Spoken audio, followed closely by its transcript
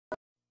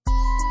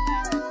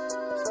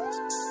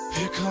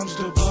Here comes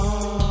the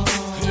bomb.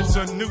 It's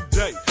a new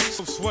day,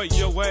 so sway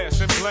your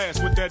ass and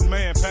blast with that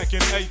man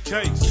packing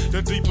AKs.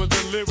 The deeper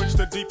the lyrics,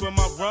 the deeper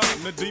my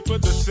rhyme, the deeper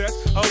the set.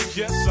 Oh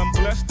yes, I'm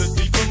blessed, the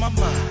deeper my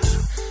mind.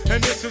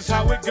 And this is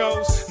how it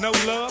goes, no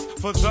love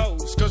for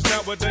those, cause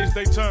nowadays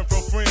they turn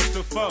from friends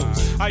to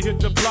foes. I hit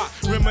the block,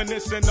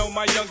 reminiscing on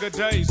my younger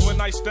days when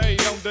I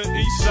stayed on the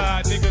east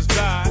side. Niggas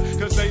died,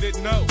 cause they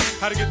didn't know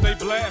how to get their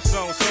blast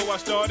on. So I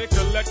started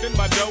collecting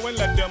my dough and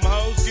let them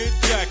hoes get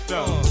jacked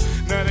on.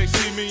 Now they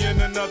see me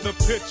in another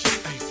picture.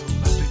 Hey fool,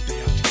 I think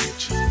they out to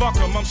get you. Fuck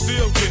 'em, I'm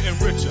still getting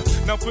richer.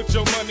 Now put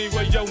your money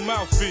where your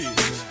mouth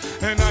is.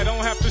 And I don't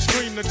have to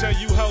scream to tell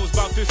you hoes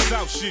about this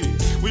South shit.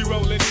 We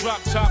rollin'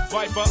 drop top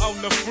Viper on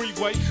the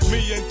freeway.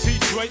 Me and T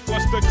Drake,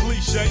 what's the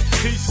cliche?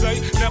 He say,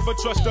 never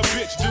trust a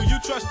bitch. Do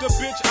you trust a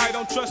bitch? I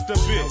don't trust a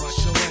bitch. Now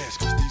watch your ass,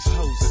 cause these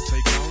hoes that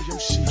take all your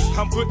shit.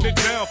 I'm putting it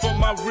down for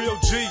my real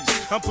G's.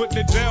 I'm putting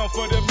it down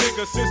for them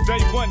niggas since day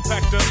one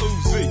packed the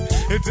Uzi.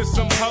 Is there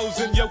some hoes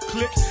in your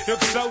clique?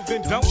 If so,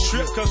 then don't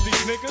trip, cause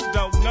these niggas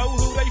don't know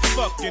who they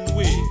fucking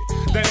with.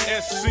 That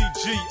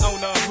SCG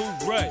on a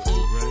hooray.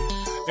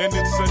 And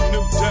it's a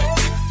new day.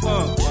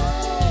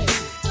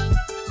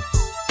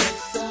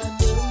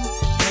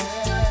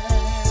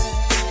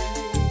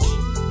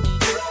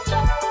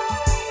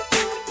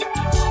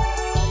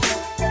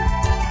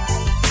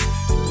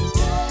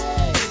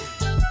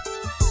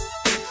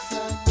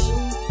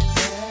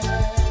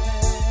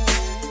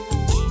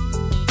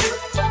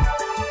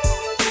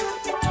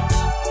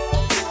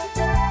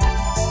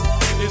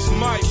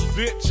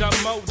 Bitch, I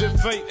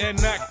motivate and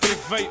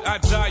activate. I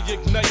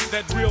diagnate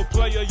that real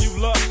player you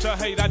love to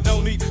hate. I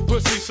don't eat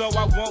pussy, so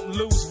I won't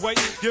lose weight.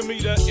 Give me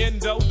the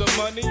endo, the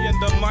money, and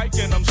the mic,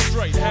 and I'm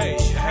straight. Hey,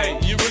 hey,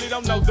 you really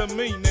don't know the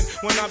meaning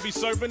when I be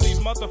serving these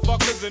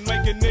motherfuckers and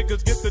making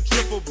niggas get the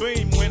triple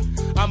beam. When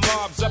I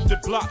mobs up the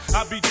block,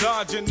 I be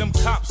dodging them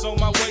cops on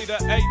my way to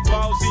 8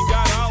 balls. He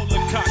got all the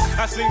cops.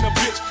 I seen a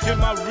bitch in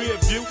my rear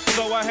view,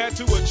 so I had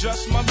to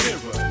adjust my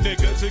mirror,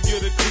 nigga, to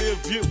get a clear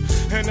view.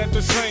 And at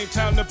the same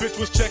time, the bitch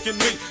was checking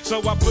me, so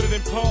I put it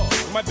in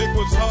pause. My dick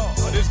was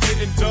hard, it's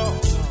getting dark.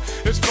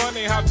 It's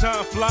funny how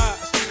time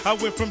flies. I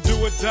went from do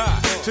or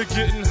die to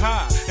getting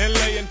high and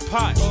laying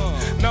pot.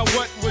 Now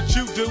what would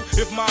you do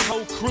if my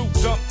whole crew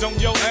dumped on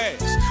your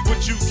ass?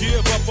 Would you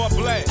give up or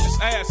blast?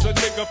 Ask a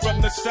nigga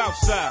from the south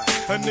side.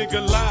 A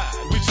nigga lied,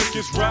 we took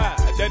his ride,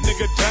 that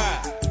nigga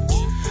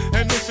died.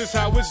 And this is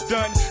how it's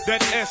done,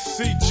 that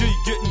SCG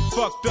getting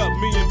fucked up,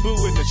 me and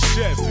Boo in the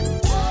Chevy.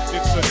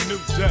 It's a new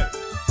day.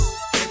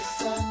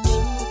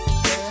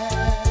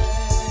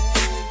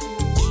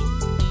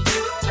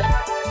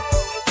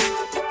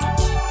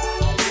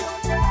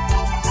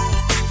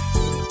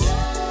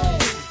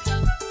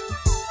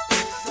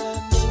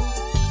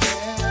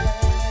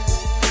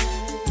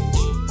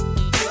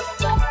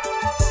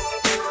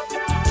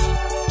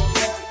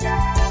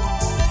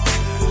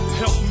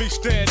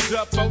 Stand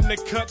up on the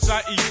cuts,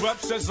 I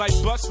erupts as I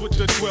bust with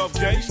the 12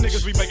 gauge.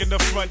 Niggas be making the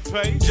front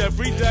page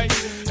every day,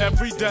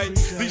 every day.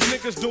 These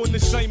niggas doing the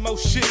same old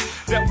shit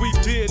that we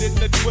did in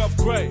the 12th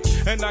grade.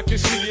 And I can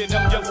see it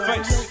on your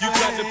face. You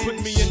tried to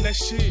put me in that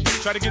shit,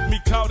 try to get me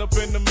caught up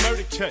in the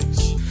murder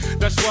case.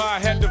 That's why I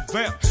had to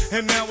vamp,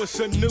 and now it's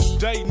a new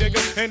day,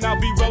 nigga. And I'll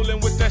be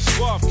rolling with that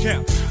Suave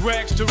camp.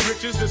 Rags to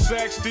riches, the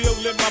sack still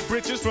in my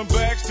britches. From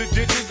bags to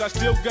ditches, I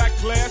still got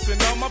class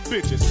and all my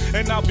bitches.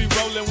 And I'll be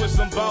rolling with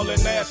some ballin'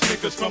 ass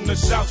niggas from the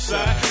south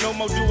side. No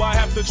more do I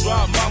have to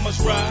drive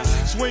mama's ride.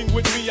 Swing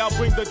with me, I'll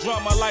bring the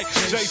drama like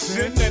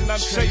Jason. And I'm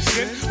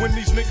chasing when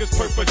these niggas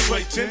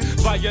perpetrating.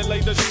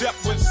 Violate a step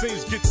when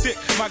scenes get thick.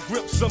 My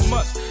grip's a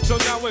must. So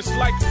now it's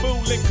like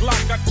fooling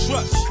Glock I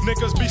trust.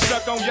 Niggas be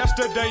stuck on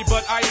yesterday,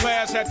 but I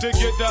had to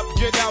get up,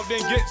 get out,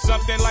 and get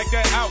something like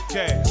that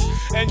Outcast.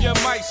 And you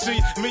might see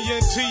me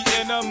and T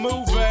in a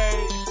movie,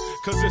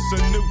 cause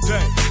it's a new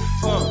day.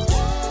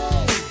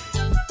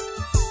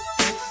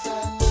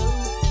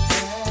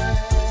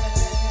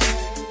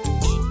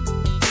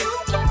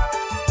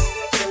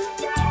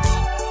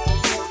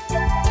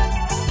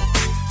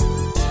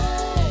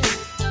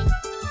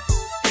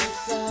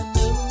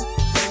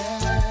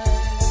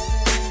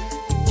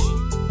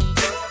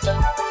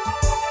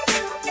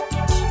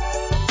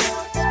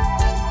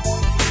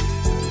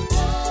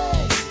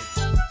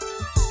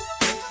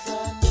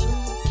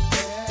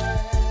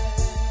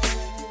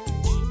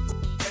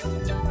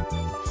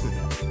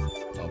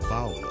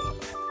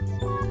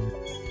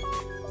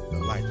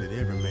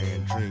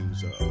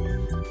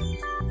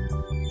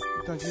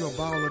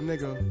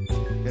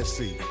 Nigga, let's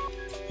see.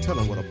 Tell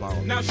them what a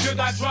baller is. Now should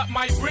I drop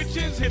my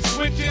britches, hit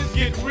switches,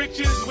 get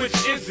riches, which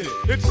is it?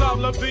 It's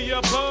all of the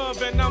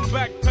above, and I'm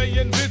back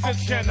paying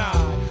visits. Can I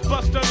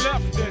bust a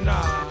left and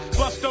I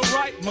bust a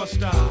right?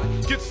 Must I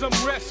get some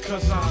rest?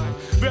 Cause I'm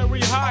very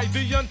high,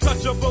 the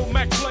untouchable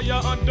Mac player,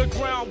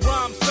 underground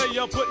rhyme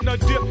sayer, putting a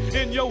dip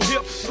in your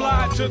hip,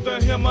 slide to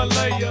the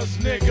Himalayas,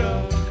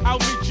 nigga. I'll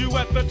meet you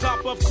at the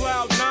top of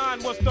cloud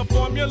 9. What's the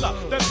formula?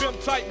 That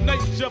pimp type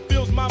nature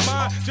fills my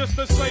mind. Just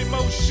the same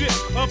old shit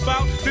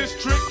about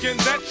this trick and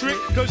that trick.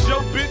 Cause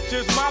your bitch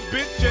is my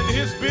bitch and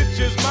his bitch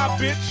is my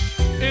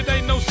bitch. It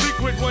ain't no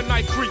secret when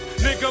I creep.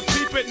 Nigga,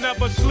 peep it,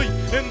 never sleep.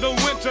 In the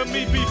winter,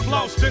 me be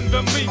flossed in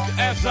the meek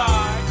as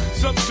I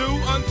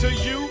subdue unto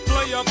you.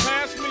 Player,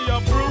 pass me a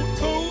brew.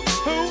 Who?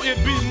 It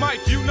be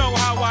Mike, you know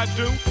how I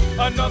do.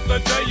 Another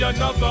day,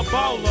 another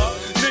baller.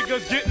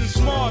 Niggas getting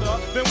smarter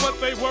than what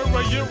they were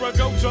a year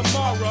ago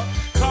tomorrow.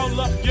 Call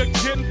up your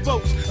kin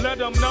folks, let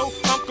them know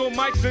Uncle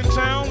Mike's in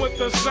town with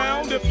the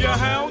sound. If you're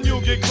hound,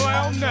 you'll get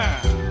clown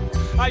now.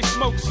 I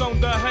smokes on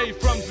the hay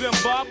from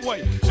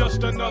Zimbabwe.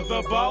 Just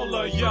another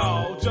baller,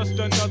 y'all. Just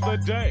another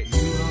day. You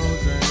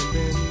hoes ain't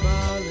been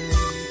ballin',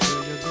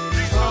 till you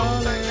been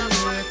ballin'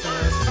 with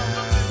us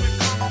now.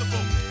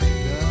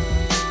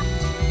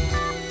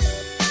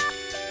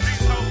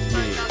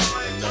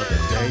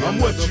 I'm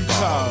what you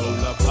call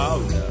a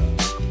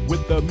baller,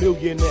 with a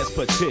millionaire's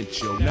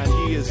potential.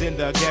 9 years in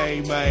the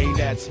game, man,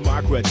 that's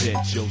my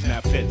credentials. Now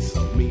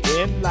pencil me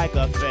in like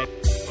a fact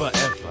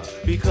forever,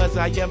 because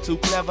I am too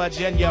clever,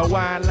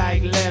 genuine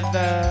like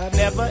leather.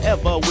 Never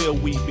ever will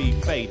we be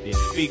faded,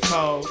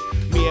 because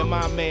me and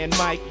my man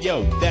Mike,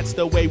 yo, that's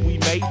the way we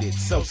made it.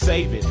 So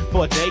save it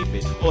for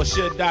David, or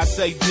should I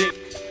say Dick?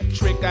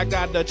 Trick, I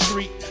got a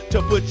treat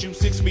to put you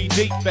 6 feet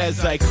deep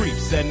as I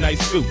creeps and nice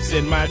scoops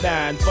in my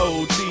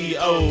 9-4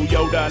 T.O.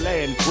 Yoda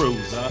Land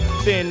Cruiser.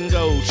 Then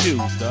gold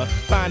shoes, the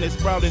finest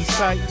broad in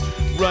sight.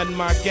 Run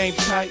my game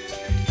tight,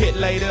 hit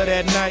later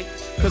that night.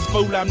 Cause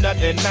fool, I'm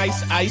nothing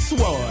nice, ice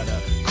water.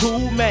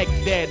 Cool Mac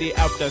Daddy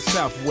out the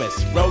Southwest.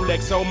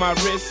 Rolex on my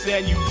wrist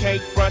and you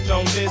can't front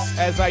on this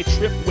as I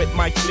trip with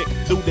my click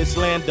through this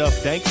land of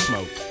dank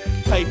smoke.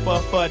 Paper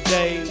for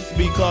days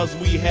because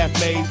we have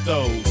made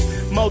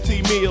those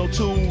multi-meal,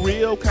 2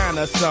 real kind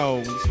of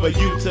songs for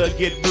you to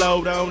get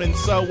blowed on and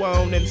so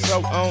on and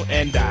so on.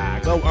 And I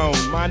go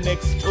on my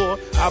next tour,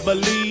 I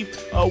believe,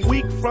 a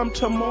week from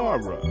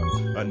tomorrow.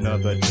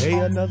 Another day,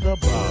 another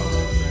ball.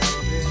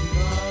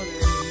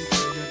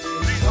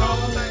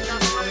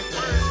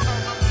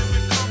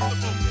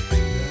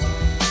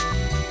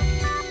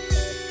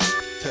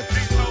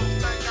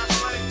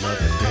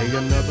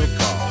 Another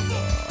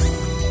baller.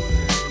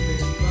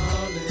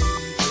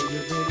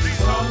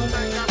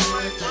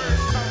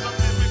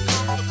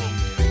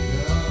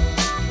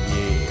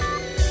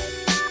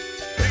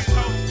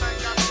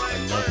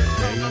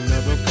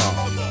 Another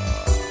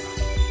baller.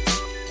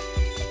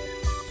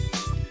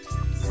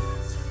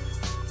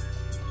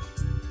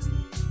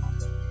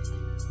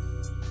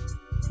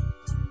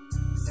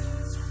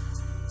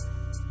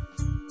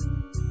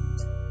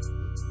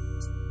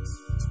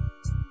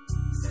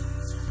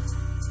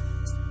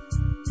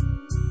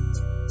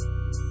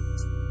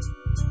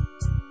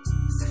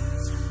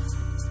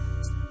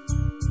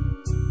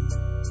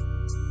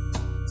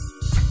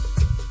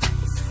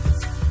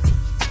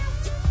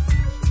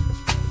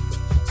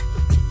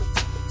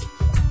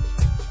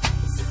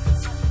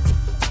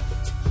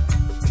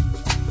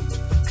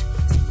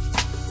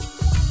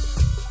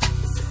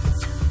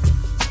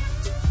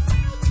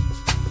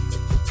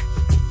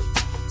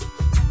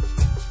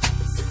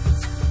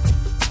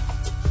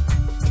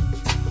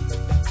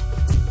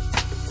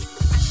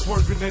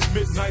 Swerving at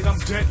midnight, I'm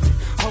deadly.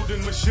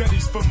 Holding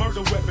machetes for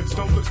murder weapons.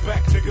 Don't look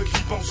back, nigga,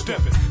 keep on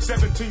stepping.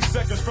 17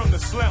 seconds from the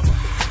slammer.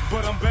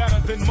 But I'm better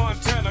than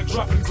Montana,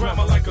 dropping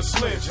grammar like a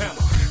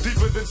sledgehammer.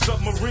 Deeper than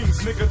submarines,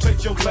 nigga,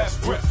 take your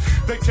last breath.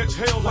 They catch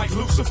hell like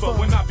Lucifer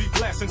when I be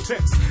blasting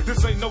text.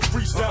 This ain't no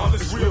freestyle,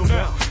 it's real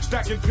now.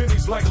 Stacking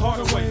pennies like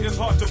Hardaway, it's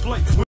hard to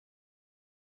play.